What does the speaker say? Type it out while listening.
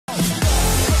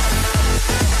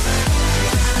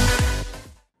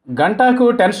గంటాకు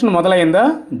tension మొదలైందా?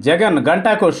 Jagan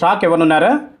గంటాకు shock ఇవ్వనున్నారా?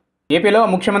 ఏపీలో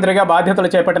ముఖ్యమంత్రిగా బాధ్యతలు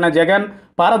చేపట్టిన జగన్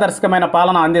పారదర్శకమైన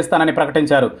పాలన అందిస్తానని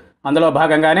ప్రకటించారు. అందులో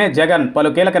భాగంగానే జగన్ పలు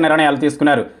కీలక నిర్ణయాలు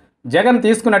తీసుకున్నారు. జగన్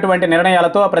తీసుకున్నటువంటి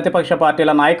నిర్ణయాలతో ప్రతిపక్ష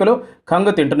పార్టీల నాయకులు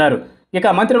కంగు తింటున్నారు. ఇక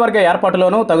మంత్రివర్గ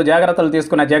ఏర్పాటులోనూ తగు జాగ్రత్తలు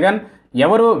తీసుకున్న జగన్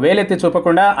ఎవరూ వేలెత్తి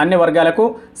చూపకుండా అన్ని వర్గాలకు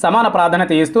సమాన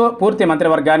ప్రాధాన్యత ఇస్తూ పూర్తి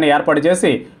మంత్రివర్గాన్ని ఏర్పాటు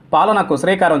చేసి పాలనకు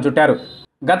శ్రీకారం చుట్టారు.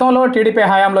 గతంలో టీడీపీ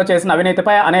హయాంలో చేసిన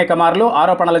అవినీతిపై అనేక మార్లు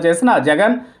ఆరోపణలు చేసిన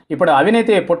జగన్ ఇప్పుడు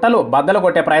అవినీతి పుట్టలు బద్దలు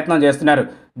కొట్టే ప్రయత్నం చేస్తున్నారు.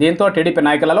 దీంతో టీడీపీ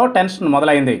నాయకులలో టెన్షన్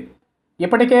మొదలైంది.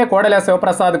 ఇప్పటికే కోడెల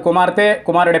శివప్రసాద్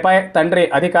కుమారుడిపై తండ్రి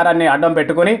అధికారాన్ని అడ్డం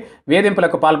పెట్టుకుని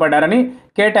వేధింపులకు పాల్పడ్డారని,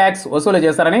 ట్యాక్స్ వసూలు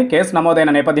చేశారని కేసు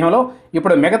నమోదైన నేపథ్యంలో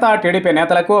ఇప్పుడు మిగతా టీడీపీ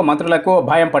నేతలకు, మంత్రులకు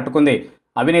భయం పట్టుకుంది.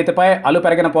 అవినీతిపై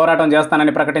అలుపెరగిన పోరాటం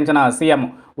చేస్తానని ప్రకటించిన CM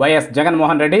YS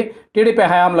Jaganmohan Reddy TDP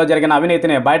హయాంలో జరిగిన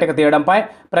అవినీతిని బయటకు తీయడంపై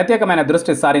ప్రత్యేకమైన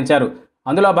దృష్టి సారించారు.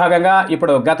 అందులో భాగంగా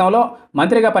ఇప్పుడు గతంలో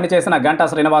మంత్రిగా పనిచేసిన గంటా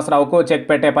శ్రీనివాసరావుకు చెక్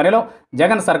పెట్టే పనిలో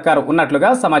జగన్ సర్కారు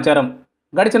ఉన్నట్లుగా సమాచారం.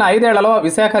 గడిచిన 5 ఏళ్లలో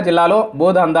విశాఖ జిల్లాలో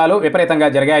భూదందాలు విపరీతంగా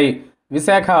జరిగాయి.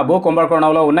 విశాఖ భూ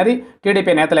కుంభకోణంలో ఉన్నది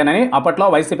టీడీపీ నేతలేనని అప్పట్లో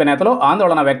వైసీపీ నేతలు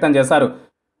ఆందోళన వ్యక్తం చేశారు.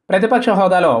 ప్రతిపక్ష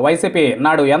హోదాలో వైసీపీ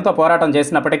నాడు ఎంతో పోరాటం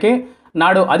చేసినప్పటికీ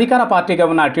నాడు అధికార పార్టీగా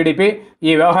ఉన్న టీడీపీ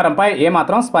ఈ వ్యవహారంపై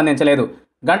ఏమాత్రం స్పందించలేదు.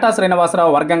 గంటా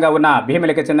శ్రీనివాసరావు వర్గంగా ఉన్న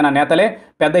భీమిలికి చెందిన నేతలే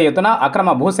పెద్ద ఎత్తున అక్రమ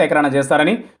భూసేకరణ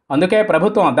చేశారని, అందుకే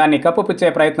ప్రభుత్వం దాన్ని కప్పుపుచ్చే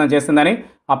ప్రయత్నం చేసిందని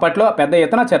అప్పట్లో పెద్ద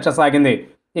ఎత్తున చర్చ సాగింది.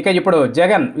 ఇక ఇప్పుడు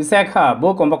జగన్ విశాఖ భూ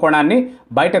కుంభకోణాన్ని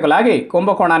బయటకు లాగి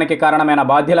కుంభకోణానికి కారణమైన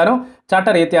బాధ్యులను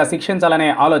చట్టరీత్యా శిక్షించాలనే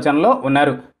ఆలోచనలో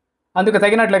ఉన్నారు. అందుకు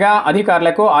తగినట్లుగా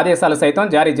అధికారులకు ఆదేశాలు సైతం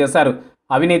జారీ చేశారు.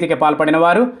 అవినీతికి పాల్పడిన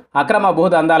వారు, అక్రమ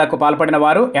భూదందాలకు పాల్పడిన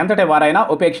వారు ఎంతటి వారైనా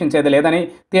ఉపేక్షించేది లేదని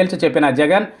తేల్చి చెప్పిన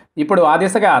జగన్ ఇప్పుడు ఆ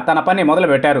దిశగా తన పని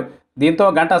మొదలుపెట్టారు. దీంతో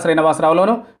గంటా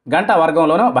శ్రీనివాసరావులోనూ గంటా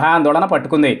వర్గంలోనూ భయాందోళన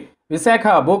పట్టుకుంది. విశాఖ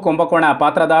భూ కుంభకోణ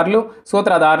పాత్రదారులు,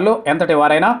 సూత్రధారులు ఎంతటి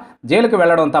వారైనా జైలుకు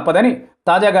వెళ్లడం తప్పదని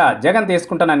తాజాగా జగన్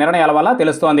తీసుకుంటున్న నిర్ణయాల వల్ల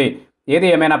తెలుస్తోంది. ఏది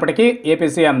ఏమైనప్పటికీ ఏపీ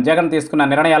సీఎం జగన్ తీసుకున్న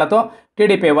నిర్ణయాలతో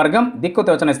టీడీపీ వర్గం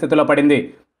దిక్కుతోచని స్థితిలో పడింది.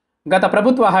 గత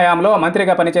ప్రభుత్వ హయాంలో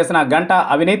మంత్రిగా పనిచేసిన గంటా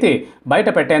అవినీతి బయట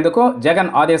పెట్టేందుకు జగన్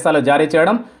ఆదేశాలు జారీ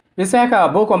చేయడం, విశాఖ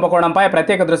భూ కుంభకోణంపై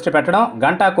ప్రత్యేక దృష్టి పెట్టడం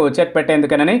గంటాకు చెక్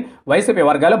పెట్టేందుకేనని వైసీపీ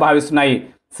వర్గాలు భావిస్తున్నాయి.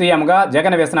 సీఎంగా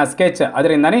జగన్ వేసిన స్కెచ్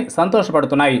అదిరిందని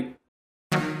సంతోషపడుతున్నాయి.